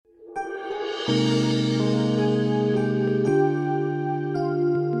My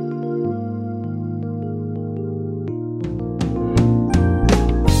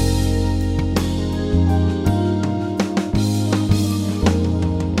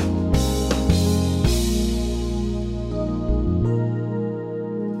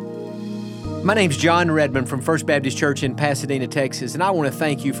name's Jon Redmond from First Baptist Church in Pasadena, Texas, and I want to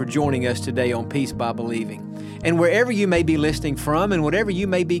thank you for joining us today on Peace by Believing. And wherever you may be listening from and whatever you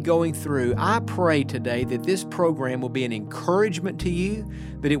may be going through, I pray today that this program will be an encouragement to you,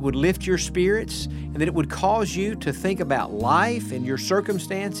 that it would lift your spirits, and that it would cause you to think about life and your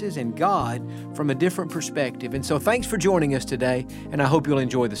circumstances and God from a different perspective. And so thanks for joining us today, and I hope you'll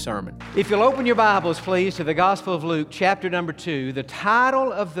enjoy the sermon. If you'll open your Bibles, please, to the Gospel of Luke, chapter number 2, the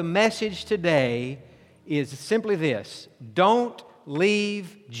title of the message today is simply this: Don't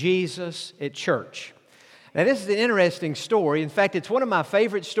Leave Jesus at Church. Now, this is an interesting story. In fact, it's one of my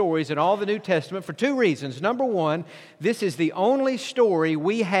favorite stories in all the New Testament for two reasons. Number one, this is the only story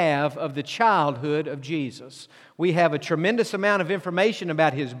we have of the childhood of Jesus. We have a tremendous amount of information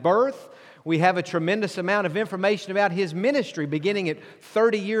about His birth. We have a tremendous amount of information about His ministry beginning at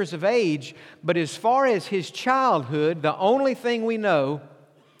 30 years of age. But as far as His childhood, the only thing we know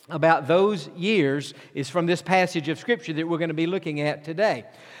about those years is from this passage of Scripture that we're going to be looking at today.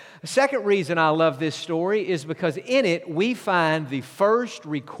 The second reason I love this story is because in it we find the first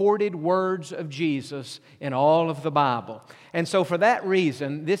recorded words of Jesus in all of the Bible. And so for that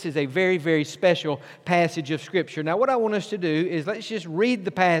reason, this is a very, very special passage of Scripture. Now, what I want us to do is let's just read the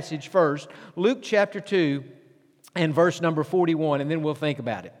passage first, Luke chapter 2 and verse number 41, and then we'll think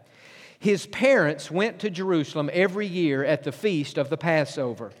about it. His parents went to Jerusalem every year at the feast of the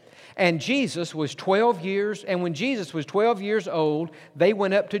Passover. And Jesus was 12 years, and when Jesus was 12 years old, they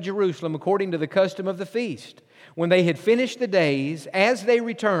went up to Jerusalem according to the custom of the feast. When they had finished the days, as they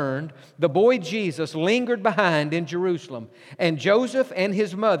returned, the boy Jesus lingered behind in Jerusalem, and Joseph and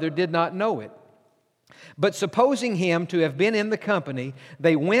his mother did not know it. But supposing him to have been in the company,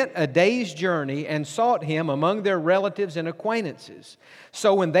 they went a day's journey and sought him among their relatives and acquaintances.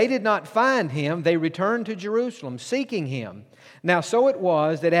 So when they did not find him, they returned to Jerusalem, seeking him. Now so it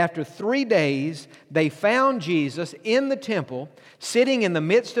was that after 3 days they found Jesus in the temple, sitting in the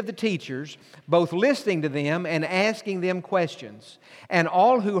midst of the teachers, both listening to them and asking them questions. And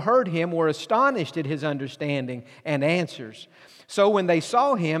all who heard him were astonished at his understanding and answers. So when they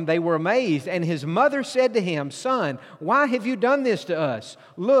saw him, they were amazed, and his mother said to him, "Son, why have you done this to us?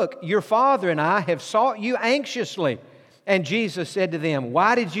 Look, your father and I have sought you anxiously." And Jesus said to them,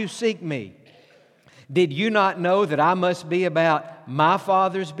 "Why did you seek me? Did you not know that I must be about my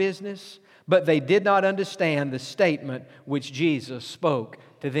Father's business?" But they did not understand the statement which Jesus spoke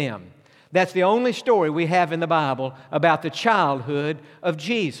to them. That's the only story we have in the Bible about the childhood of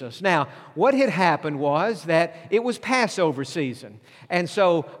Jesus. Now, what had happened was that it was Passover season. And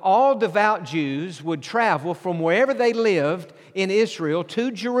so all devout Jews would travel from wherever they lived in Israel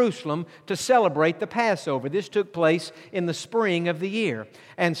to Jerusalem to celebrate the Passover. This took place in the spring of the year.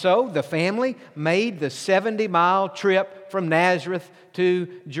 And so the family made the 70-mile trip from Nazareth to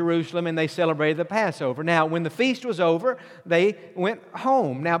Jerusalem, and they celebrated the Passover. Now, when the feast was over, they went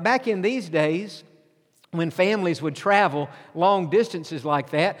home. Now, back in these days, when families would travel long distances like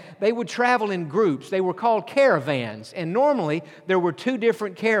that, they would travel in groups. They were called caravans, and normally there were 2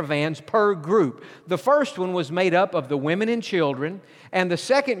 different caravans per group. The first one was made up of the women and children, and the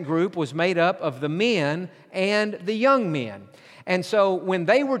second group was made up of the men and the young men. And so when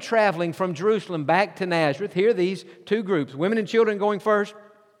they were traveling from Jerusalem back to Nazareth, here are these 2 groups, women and children going first,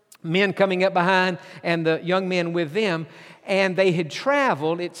 men coming up behind, and the young men with them. And they had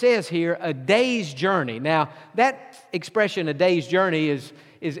traveled, it says here, a day's journey. Now, that expression, a day's journey,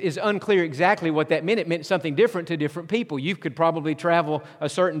 is unclear exactly what that meant. It meant something different to different people. You could probably travel a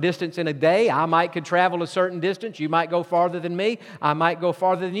certain distance in a day. I could travel a certain distance. You might go farther than me. I might go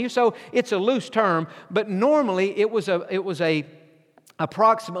farther than you. So it's a loose term, but normally it was a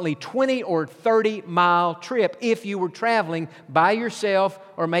approximately 20 or 30 mile trip if you were traveling by yourself,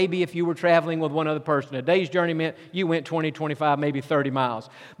 or maybe if you were traveling with one other person. A day's journey meant you went 20, 25, maybe 30 miles.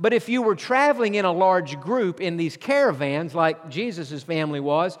 But if you were traveling in a large group in these caravans, like Jesus' family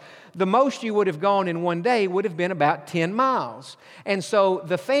was, the most you would have gone in one day would have been about 10 miles. And so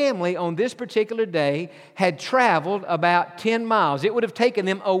the family on this particular day had traveled about 10 miles. It would have taken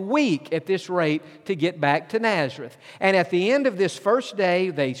them a week at this rate to get back to Nazareth. And at the end of this first day,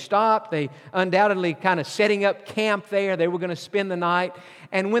 they stopped. They undoubtedly kind of setting up camp there. They were going to spend the night.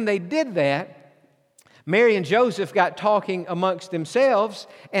 And when they did that, Mary and Joseph got talking amongst themselves,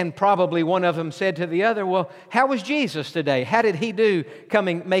 and probably one of them said to the other, well, how was Jesus today? How did he do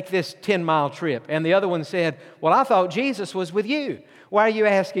make this 10-mile trip? And the other one said, well, I thought Jesus was with you. Why are you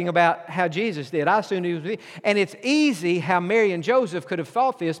asking about how Jesus did? I assumed he was with you. And it's easy how Mary and Joseph could have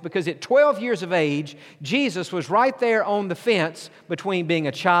thought this, because at 12 years of age, Jesus was right there on the fence between being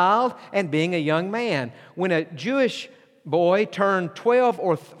a child and being a young man. When a Jewish boy turned 12,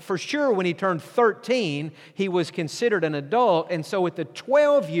 or for sure when he turned 13, he was considered an adult. And so at the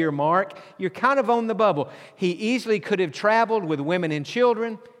 12-year mark, you're kind of on the bubble. He easily could have traveled with women and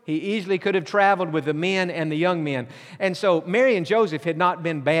children. He easily could have traveled with the men and the young men. And so Mary and Joseph had not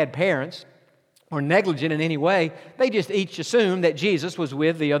been bad parents or negligent in any way. They just each assumed that Jesus was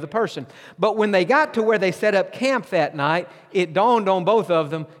with the other person. But when they got to where they set up camp that night, it dawned on both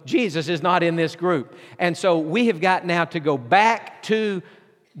of them, Jesus is not in this group. And so we have got now to go back to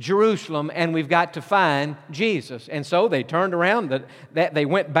Jerusalem, and we've got to find Jesus. And so they turned around, they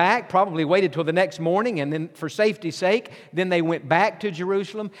went back, probably waited till the next morning, and then for safety's sake, then they went back to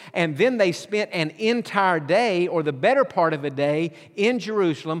Jerusalem, and then they spent an entire day, or the better part of a day, in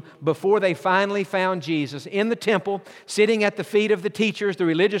Jerusalem before they finally found Jesus in the temple, sitting at the feet of the teachers, the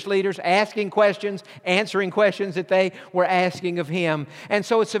religious leaders, asking questions, answering questions that they were asking of him. And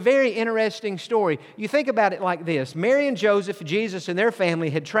so it's a very interesting story. You think about it like this. Mary and Joseph, Jesus and their family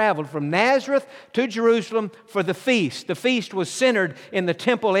had traveled from Nazareth to Jerusalem for the feast. The feast was centered in the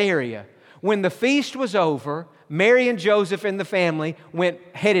temple area. When the feast was over, Mary and Joseph and the family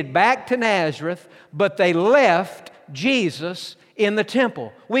headed back to Nazareth, but they left Jesus in the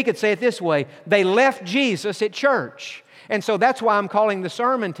temple. We could say it this way: they left Jesus at church. And so that's why I'm calling the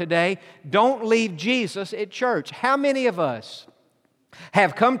sermon today, Don't Leave Jesus at Church. How many of us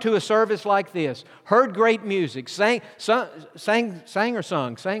have come to a service like this, heard great music, sang some of the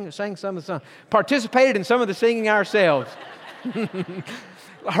songs, participated in some of the singing ourselves,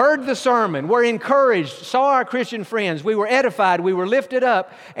 heard the sermon, were encouraged, saw our Christian friends, we were edified, we were lifted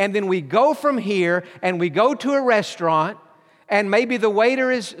up, and then we go from here and we go to a restaurant, and maybe the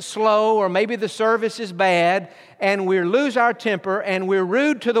waiter is slow, or maybe the service is bad, and we lose our temper and we're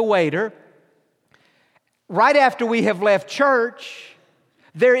rude to the waiter. Right after we have left church,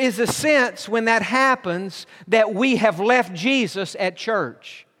 there is a sense when that happens that we have left Jesus at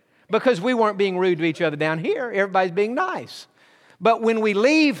church, because we weren't being rude to each other down here. Everybody's being nice. But when we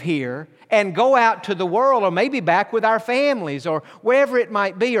leave here and go out to the world, or maybe back with our families, or wherever it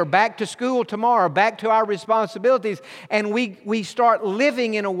might be, or back to school tomorrow, back to our responsibilities, and we start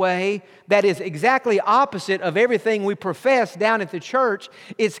living in a way that is exactly opposite of everything we profess down at the church,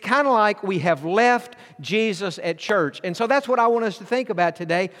 it's kind of like we have left Jesus at church. And so that's what I want us to think about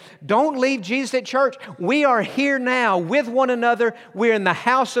today. Don't leave Jesus at church. We are here now with one another. We're in the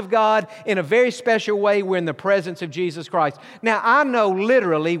house of God in a very special way. We're in the presence of Jesus Christ. Now, I know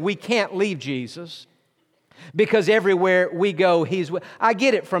literally we can't leave Jesus, because everywhere we go, He's with. I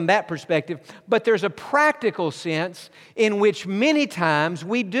get it from that perspective, but there's a practical sense in which many times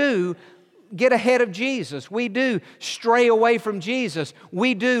we do get ahead of Jesus. We do stray away from Jesus.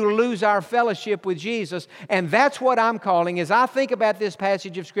 We do lose our fellowship with Jesus. And that's what I'm calling, as I think about this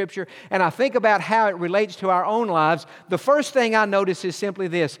passage of Scripture and I think about how it relates to our own lives, the first thing I notice is simply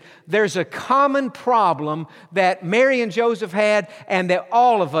this: there's a common problem that Mary and Joseph had and that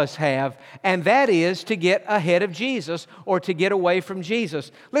all of us have, and that is to get ahead of Jesus, or to get away from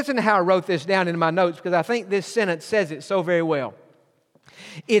Jesus. Listen to how I wrote this down in my notes, because I think this sentence says it so very well.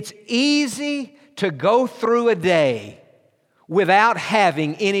 It's easy to go through a day without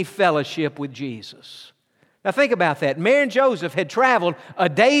having any fellowship with Jesus. Now think about that. Mary and Joseph had traveled a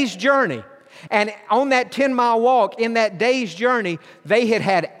day's journey, and on that 10-mile walk, in that day's journey, they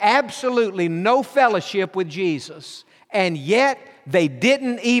had absolutely no fellowship with Jesus, and yet they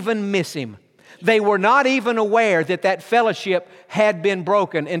didn't even miss Him. They were not even aware that that fellowship had been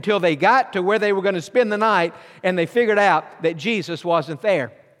broken until they got to where they were going to spend the night, and they figured out that Jesus wasn't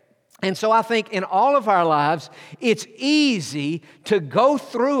there. And so I think in all of our lives, it's easy to go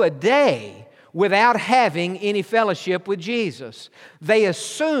through a day without having any fellowship with Jesus. They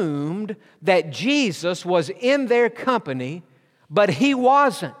assumed that Jesus was in their company, but He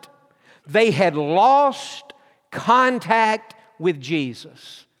wasn't. They had lost contact with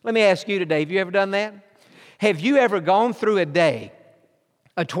Jesus. Let me ask you today, have you ever done that? Have you ever gone through a day,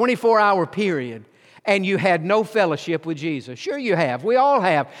 a 24-hour period, and you had no fellowship with Jesus? Sure you have. We all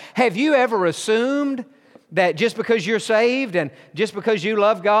have. Have you ever assumed That just because you're saved and just because you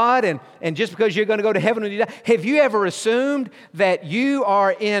love God and just because you're going to go to heaven when you die, have you ever assumed that you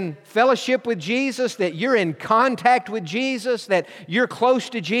are in fellowship with Jesus, that you're in contact with Jesus, that you're close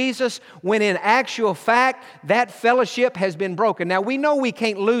to Jesus, when in actual fact that fellowship has been broken? Now, we know we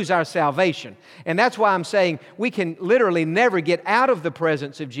can't lose our salvation, and that's why I'm saying we can literally never get out of the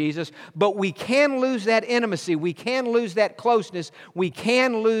presence of Jesus, but we can lose that intimacy, we can lose that closeness, we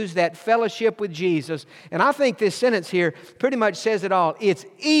can lose that fellowship with Jesus. And I think this sentence here pretty much says it all. It's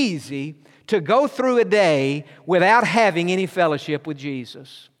easy to go through a day without having any fellowship with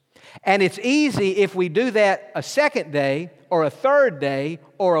Jesus. And it's easy if we do that a second day or a third day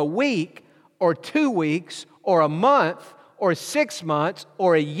or a week or 2 weeks or a month or 6 months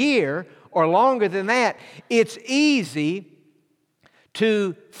or a year or longer than that. It's easy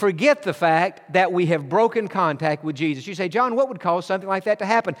to forget the fact that we have broken contact with Jesus. You say, John, what would cause something like that to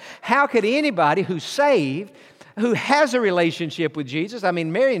happen? How could anybody who's saved, who has a relationship with Jesus, I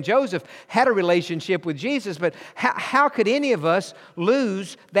mean, Mary and Joseph had a relationship with Jesus, but how could any of us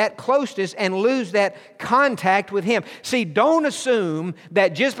lose that closeness and lose that contact with Him? See, don't assume that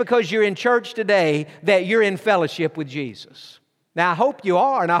just because you're in church today that you're in fellowship with Jesus. Now, I hope you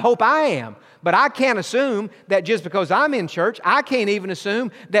are, and I hope I am. But I can't assume that just because I'm in church, I can't even assume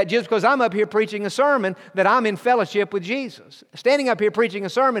that just because I'm up here preaching a sermon that I'm in fellowship with Jesus. Standing up here preaching a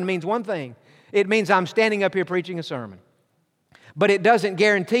sermon means one thing. It means I'm standing up here preaching a sermon. But it doesn't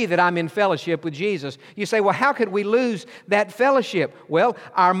guarantee that I'm in fellowship with Jesus. You say, well, how could we lose that fellowship? Well,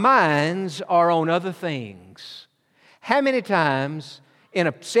 our minds are on other things. How many times in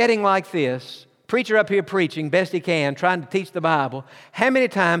a setting like this, preacher up here preaching best he can, trying to teach the Bible, how many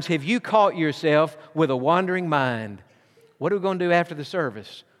times have you caught yourself with a wandering mind? What are we going to do after the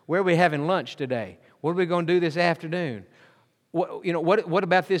service? Where are we having lunch today? What are we going to do this afternoon? What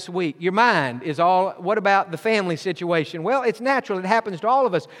about this week? Your mind is all, what about the family situation? Well, it's natural. It happens to all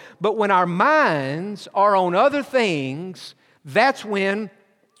of us. But when our minds are on other things, that's when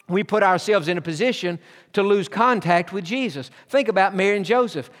we put ourselves in a position to lose contact with Jesus. Think about Mary and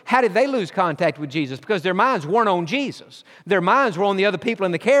Joseph. How did they lose contact with Jesus? Because their minds weren't on Jesus. Their minds were on the other people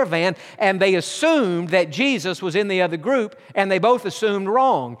in the caravan, and they assumed that Jesus was in the other group, and they both assumed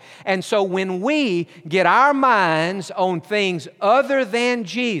wrong. And so when we get our minds on things other than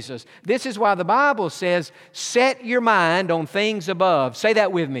Jesus, this is why the Bible says, set your mind on things above. Say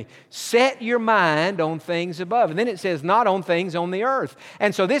that with me. Set your mind on things above. And then it says, not on things on the earth.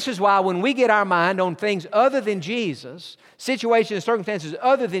 And so this is why when we get our mind on things other than Jesus, situations and circumstances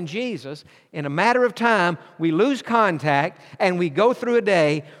other than Jesus, in a matter of time, we lose contact and we go through a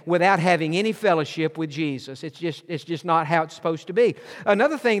day without having any fellowship with Jesus. It's just not how it's supposed to be.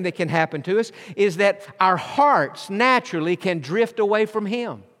 Another thing that can happen to us is that our hearts naturally can drift away from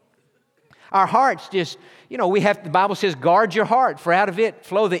Him. Our hearts just, the Bible says, guard your heart, for out of it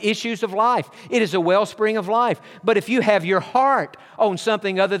flow the issues of life. It is a wellspring of life. But if you have your heart on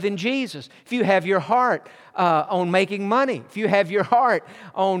something other than Jesus, if you have your heart on making money, if you have your heart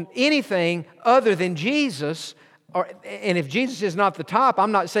on anything other than Jesus, and if Jesus is not the top,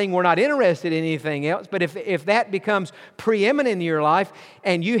 I'm not saying we're not interested in anything else, but if that becomes preeminent in your life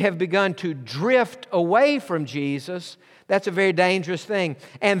and you have begun to drift away from Jesus, that's a very dangerous thing.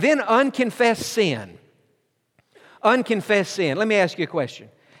 And then unconfessed sin. Unconfessed sin. Let me ask you a question.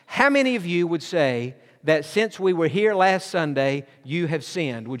 How many of you would say that since we were here last Sunday, you have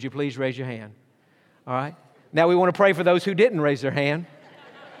sinned? Would you please raise your hand? All right. Now we want to pray for those who didn't raise their hand,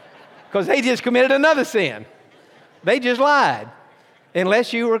 because they just committed another sin. They just lied.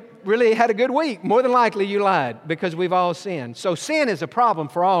 Unless you really had a good week, more than likely you lied, because we've all sinned. So sin is a problem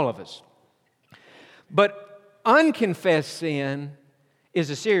for all of us. But unconfessed sin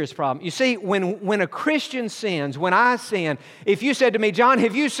is a serious problem. You see, when a Christian sins, when I sin, if you said to me, John,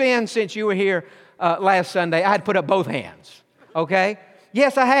 have you sinned since you were here last Sunday? I'd put up both hands, okay?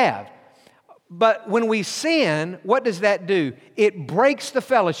 Yes, I have. But when we sin, what does that do? It breaks the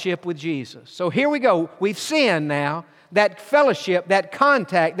fellowship with Jesus. So here we go. We've sinned now. That fellowship, that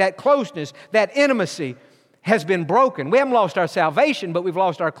contact, that closeness, that intimacy has been broken. We haven't lost our salvation, but we've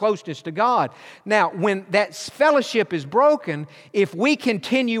lost our closeness to God. Now, when that fellowship is broken, if we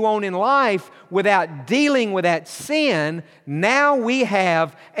continue on in life without dealing with that sin, now we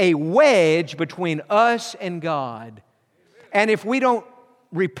have a wedge between us and God. And if we don't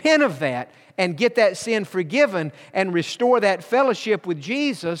repent of that and get that sin forgiven and restore that fellowship with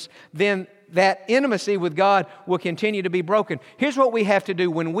Jesus, then that intimacy with God will continue to be broken. Here's what we have to do.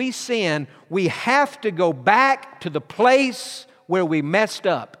 When we sin, we have to go back to the place where we messed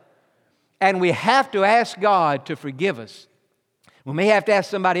up. And we have to ask God to forgive us. We may have to ask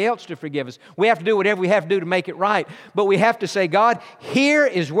somebody else to forgive us. We have to do whatever we have to do to make it right. But we have to say, God, here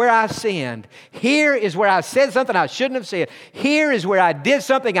is where I sinned. Here is where I said something I shouldn't have said. Here is where I did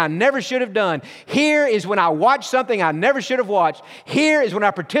something I never should have done. Here is when I watched something I never should have watched. Here is when I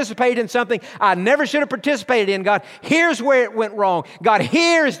participated in something I never should have participated in, God. Here's where it went wrong. God,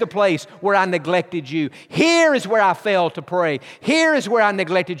 here is the place where I neglected you. Here is where I failed to pray. Here is where I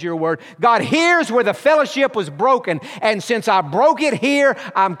neglected your word. God, here's where the fellowship was broken. And since I broke it here,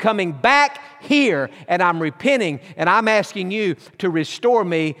 I'm coming back here, and I'm repenting, and I'm asking you to restore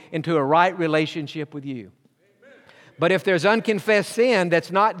me into a right relationship with you. Amen. But if there's unconfessed sin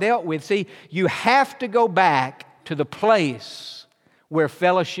that's not dealt with, see, you have to go back to the place where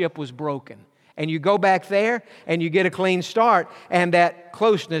fellowship was broken. And you go back there, and you get a clean start, and that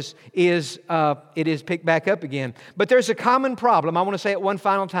closeness is picked back up again. But there's a common problem. I want to say it one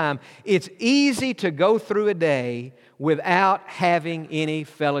final time. It's easy to go through a day without having any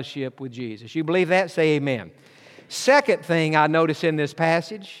fellowship with Jesus. You believe that? Say amen. Second thing I notice in this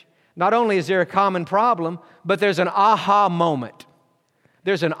passage, not only is there a common problem, but there's an aha moment.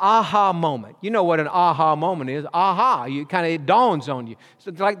 There's an aha moment. You know what an aha moment is. Aha, it dawns on you.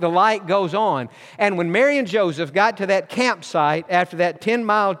 It's like the light goes on. And when Mary and Joseph got to that campsite after that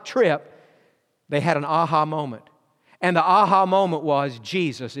 10-mile trip, they had an aha moment. And the aha moment was,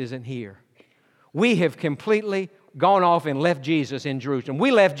 Jesus isn't here. We have completely gone off and left Jesus in Jerusalem.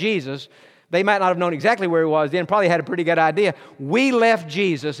 We left Jesus. They might not have known exactly where he was then, probably had a pretty good idea. We left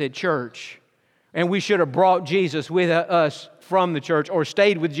Jesus at church, and we should have brought Jesus with us from the church or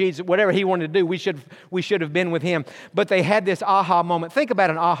stayed with Jesus, whatever he wanted to do. We should have been with him. But they had this aha moment. Think about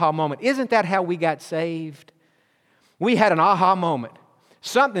an aha moment. Isn't that how we got saved? We had an aha moment.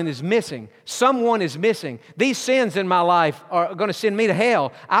 Something is missing. Someone is missing. These sins in my life are going to send me to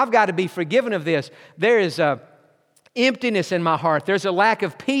hell. I've got to be forgiven of this. There is a emptiness in my heart. There's a lack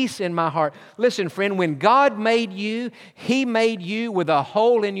of peace in my heart. Listen, friend, when God made you, He made you with a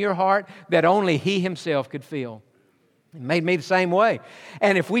hole in your heart that only He Himself could fill. He made me the same way.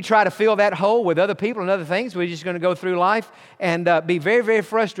 And if we try to fill that hole with other people and other things, we're just going to go through life and be very, very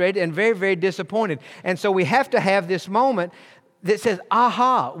frustrated and very, very disappointed. And so we have to have this moment that says,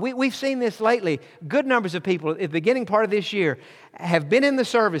 aha. We've seen this lately. Good numbers of people at the beginning part of this year have been in the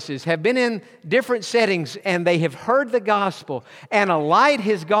services, have been in different settings, and they have heard the gospel, and a light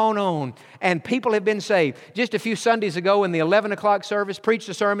has gone on, and people have been saved. Just a few Sundays ago in the 11 o'clock service, preached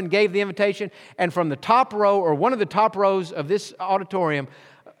a sermon, gave the invitation, and from the top row, or one of the top rows of this auditorium,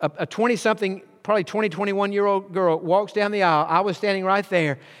 a 20-something, probably 20, 21-year-old girl walks down the aisle. I was standing right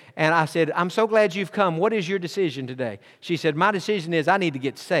there, and I said, I'm so glad you've come. What is your decision today? She said, my decision is I need to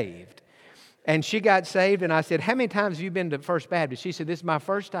get saved. And she got saved, and I said, how many times have you been to First Baptist? She said, this is my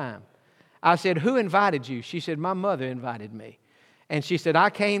first time. I said, who invited you? She said, my mother invited me. And she said,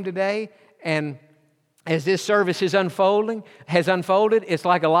 I came today, and as this service is unfolded, it's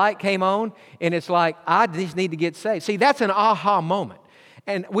like a light came on, and it's like, I just need to get saved. See, that's an aha moment.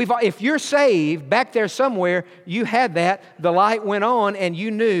 And if you're saved, back there somewhere, you had that, the light went on, and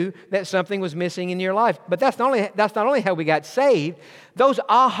you knew that something was missing in your life. But that's not only how we got saved. Those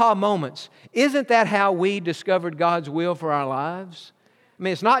aha moments, isn't that how we discovered God's will for our lives? I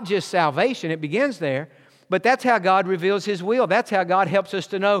mean, it's not just salvation, it begins there, but that's how God reveals His will. That's how God helps us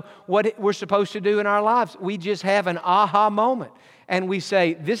to know what we're supposed to do in our lives. We just have an aha moment, and we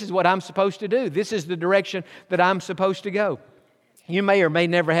say, this is what I'm supposed to do. This is the direction that I'm supposed to go. You may or may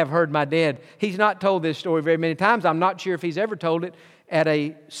never have heard my dad. He's not told this story very many times. I'm not sure if he's ever told it at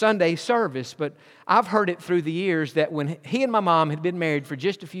a Sunday service, but I've heard it through the years that when he and my mom had been married for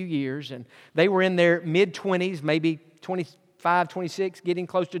just a few years, and they were in their mid-20s, maybe 25, 26, getting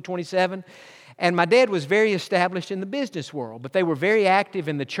close to 27, and my dad was very established in the business world, but they were very active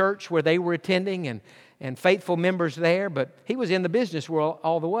in the church where they were attending and faithful members there, but he was in the business world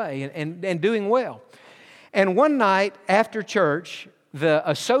all the way and doing well. And one night after church, the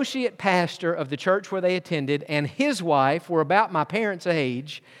associate pastor of the church where they attended and his wife were about my parents'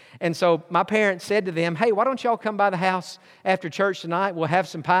 age. And so my parents said to them, hey, why don't y'all come by the house after church tonight? We'll have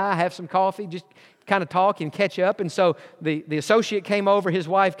some pie, have some coffee, just kind of talk and catch up. And so the associate came over, his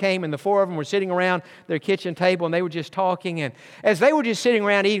wife came, and the four of them were sitting around their kitchen table, and they were just talking. And as they were just sitting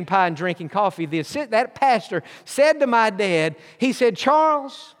around eating pie and drinking coffee, that pastor said to my dad, he said,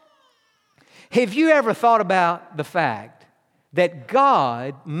 Charles, have you ever thought about the fact that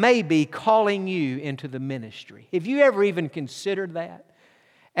God may be calling you into the ministry? Have you ever even considered that?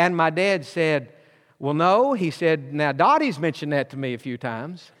 And my dad said, well, no. He said, now Dottie's mentioned that to me a few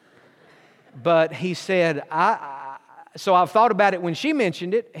times. But he said, so I've thought about it when she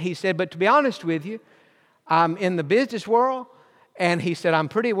mentioned it. He said, but to be honest with you, I'm in the business world, And he said, I'm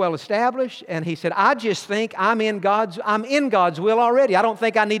pretty well established. And he said, I just think I'm in God's will already. I don't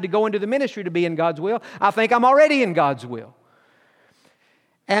think I need to go into the ministry to be in God's will. I think I'm already in God's will.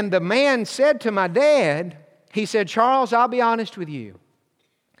 And the man said to my dad, he said, Charles, I'll be honest with you.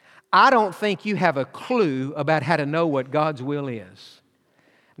 I don't think you have a clue about how to know what God's will is.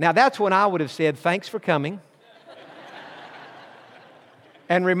 Now, that's when I would have said, thanks for coming.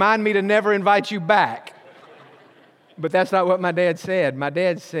 And remind me to never invite you back. But that's not what my dad said. My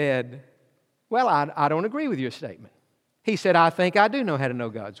dad said, well, I don't agree with your statement. He said, I think I do know how to know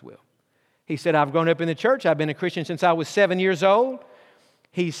God's will. He said, I've grown up in the church. I've been a Christian since I was 7 years old.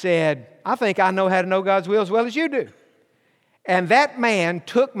 He said, I think I know how to know God's will as well as you do. And that man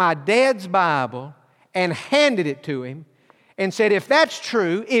took my dad's Bible and handed it to him and said, if that's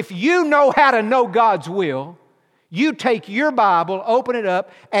true, if you know how to know God's will, you take your Bible, open it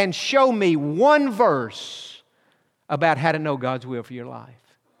up, and show me one verse about how to know God's will for your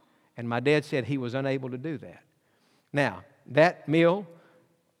life. And my dad said he was unable to do that. Now, that meal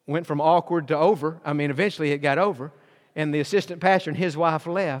went from awkward to over. Eventually it got over. And the assistant pastor and his wife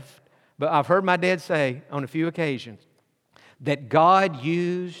left. But I've heard my dad say on a few occasions that God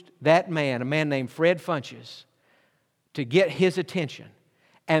used that man, a man named Fred Funches, to get his attention.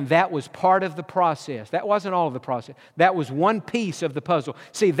 And that was part of the process. That wasn't all of the process. That was one piece of the puzzle.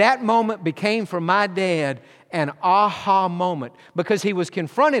 See, that moment became for my dad an aha moment because he was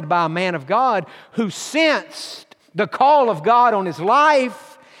confronted by a man of God who sensed the call of God on his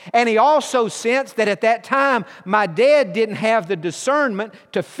life. And he also sensed that at that time, my dad didn't have the discernment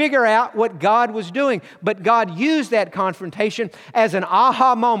to figure out what God was doing. But God used that confrontation as an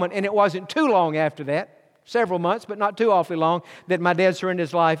aha moment. And it wasn't too long after that, several months, but not too awfully long, that my dad surrendered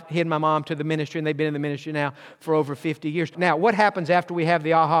his life, he and my mom to the ministry, and they've been in the ministry now for over 50 years. Now, what happens after we have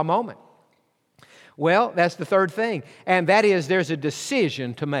the aha moment? Well, that's the third thing, and that is there's a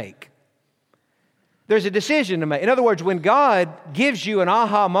decision to make. There's a decision to make. In other words, when God gives you an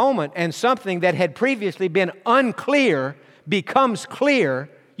aha moment and something that had previously been unclear becomes clear,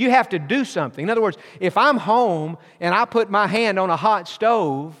 you have to do something. In other words, if I'm home and I put my hand on a hot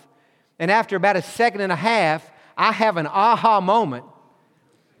stove, and after about a second and a half, I have an aha moment.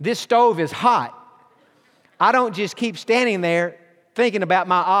 This stove is hot. I don't just keep standing there thinking about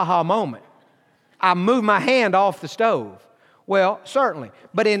my aha moment. I move my hand off the stove. Well, certainly.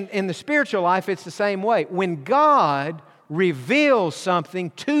 But in the spiritual life, it's the same way. When God reveals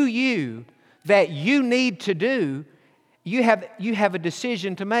something to you that you need to do, you have a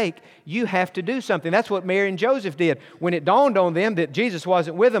decision to make. You have to do something. That's what Mary and Joseph did. When it dawned on them that Jesus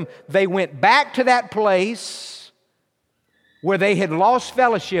wasn't with them, they went back to that place where they had lost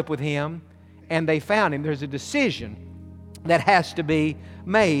fellowship with Him, and they found Him. There's a decision that has to be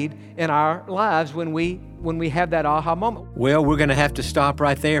made in our lives when we have that aha moment. Well, we're going to have to stop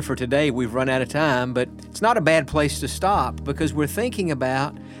right there for today. We've run out of time, but it's not a bad place to stop because we're thinking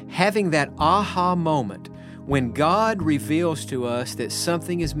about having that aha moment when God reveals to us that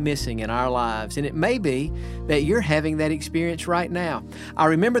something is missing in our lives. And it may be that you're having that experience right now. I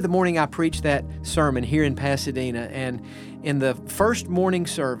remember the morning I preached that sermon here in Pasadena, and in the first morning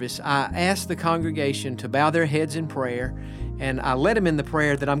service, I asked the congregation to bow their heads in prayer, and I led them in the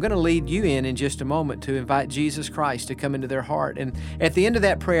prayer that I'm going to lead you in just a moment to invite Jesus Christ to come into their heart. And at the end of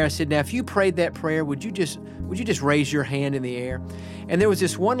that prayer, I said, now, if you prayed that prayer, would you just raise your hand in the air? And there was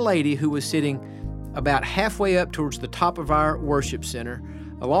this one lady who was sitting about halfway up towards the top of our worship center,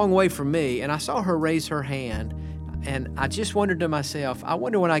 a long way from me, and I saw her raise her hand, and I just wondered to myself, I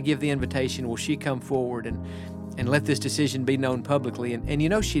wonder when I give the invitation, will she come forward and let this decision be known publicly? And you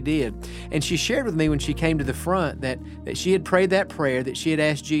know she did. And she shared with me when she came to the front that she had prayed that prayer, that she had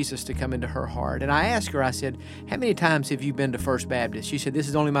asked Jesus to come into her heart. And I asked her, I said, how many times have you been to First Baptist? She said, this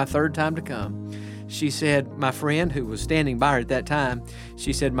is only my third time to come. She said, my friend who was standing by her at that time,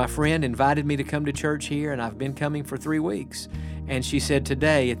 she said, my friend invited me to come to church here, and I've been coming for 3 weeks. And she said,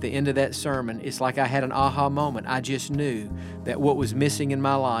 today, at the end of that sermon, it's like I had an aha moment. I just knew that what was missing in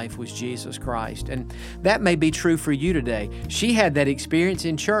my life was Jesus Christ. And that may be true for you today. She had that experience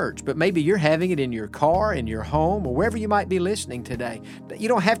in church, but maybe you're having it in your car, in your home, or wherever you might be listening today. You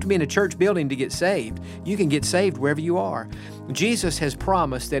don't have to be in a church building to get saved. You can get saved wherever you are. Jesus has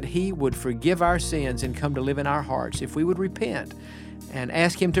promised that He would forgive our sins and come to live in our hearts if we would repent and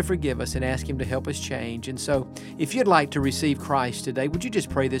ask Him to forgive us and ask Him to help us change. And so, if you'd like to receive Christ today, would you just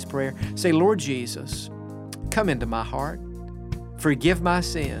pray this prayer? Say, Lord Jesus, come into my heart, forgive my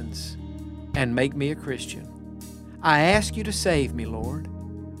sins, and make me a Christian. I ask you to save me, Lord,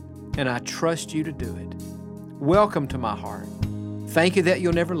 and I trust you to do it. Welcome to my heart. Thank you that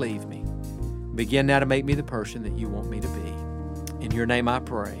you'll never leave me. Begin now to make me the person that you want me to be. In your name I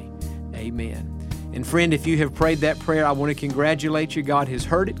pray. Amen. And friend, if you have prayed that prayer, I want to congratulate you. God has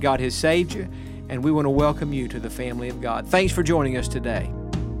heard it. God has saved you. And we want to welcome you to the family of God. Thanks for joining us today.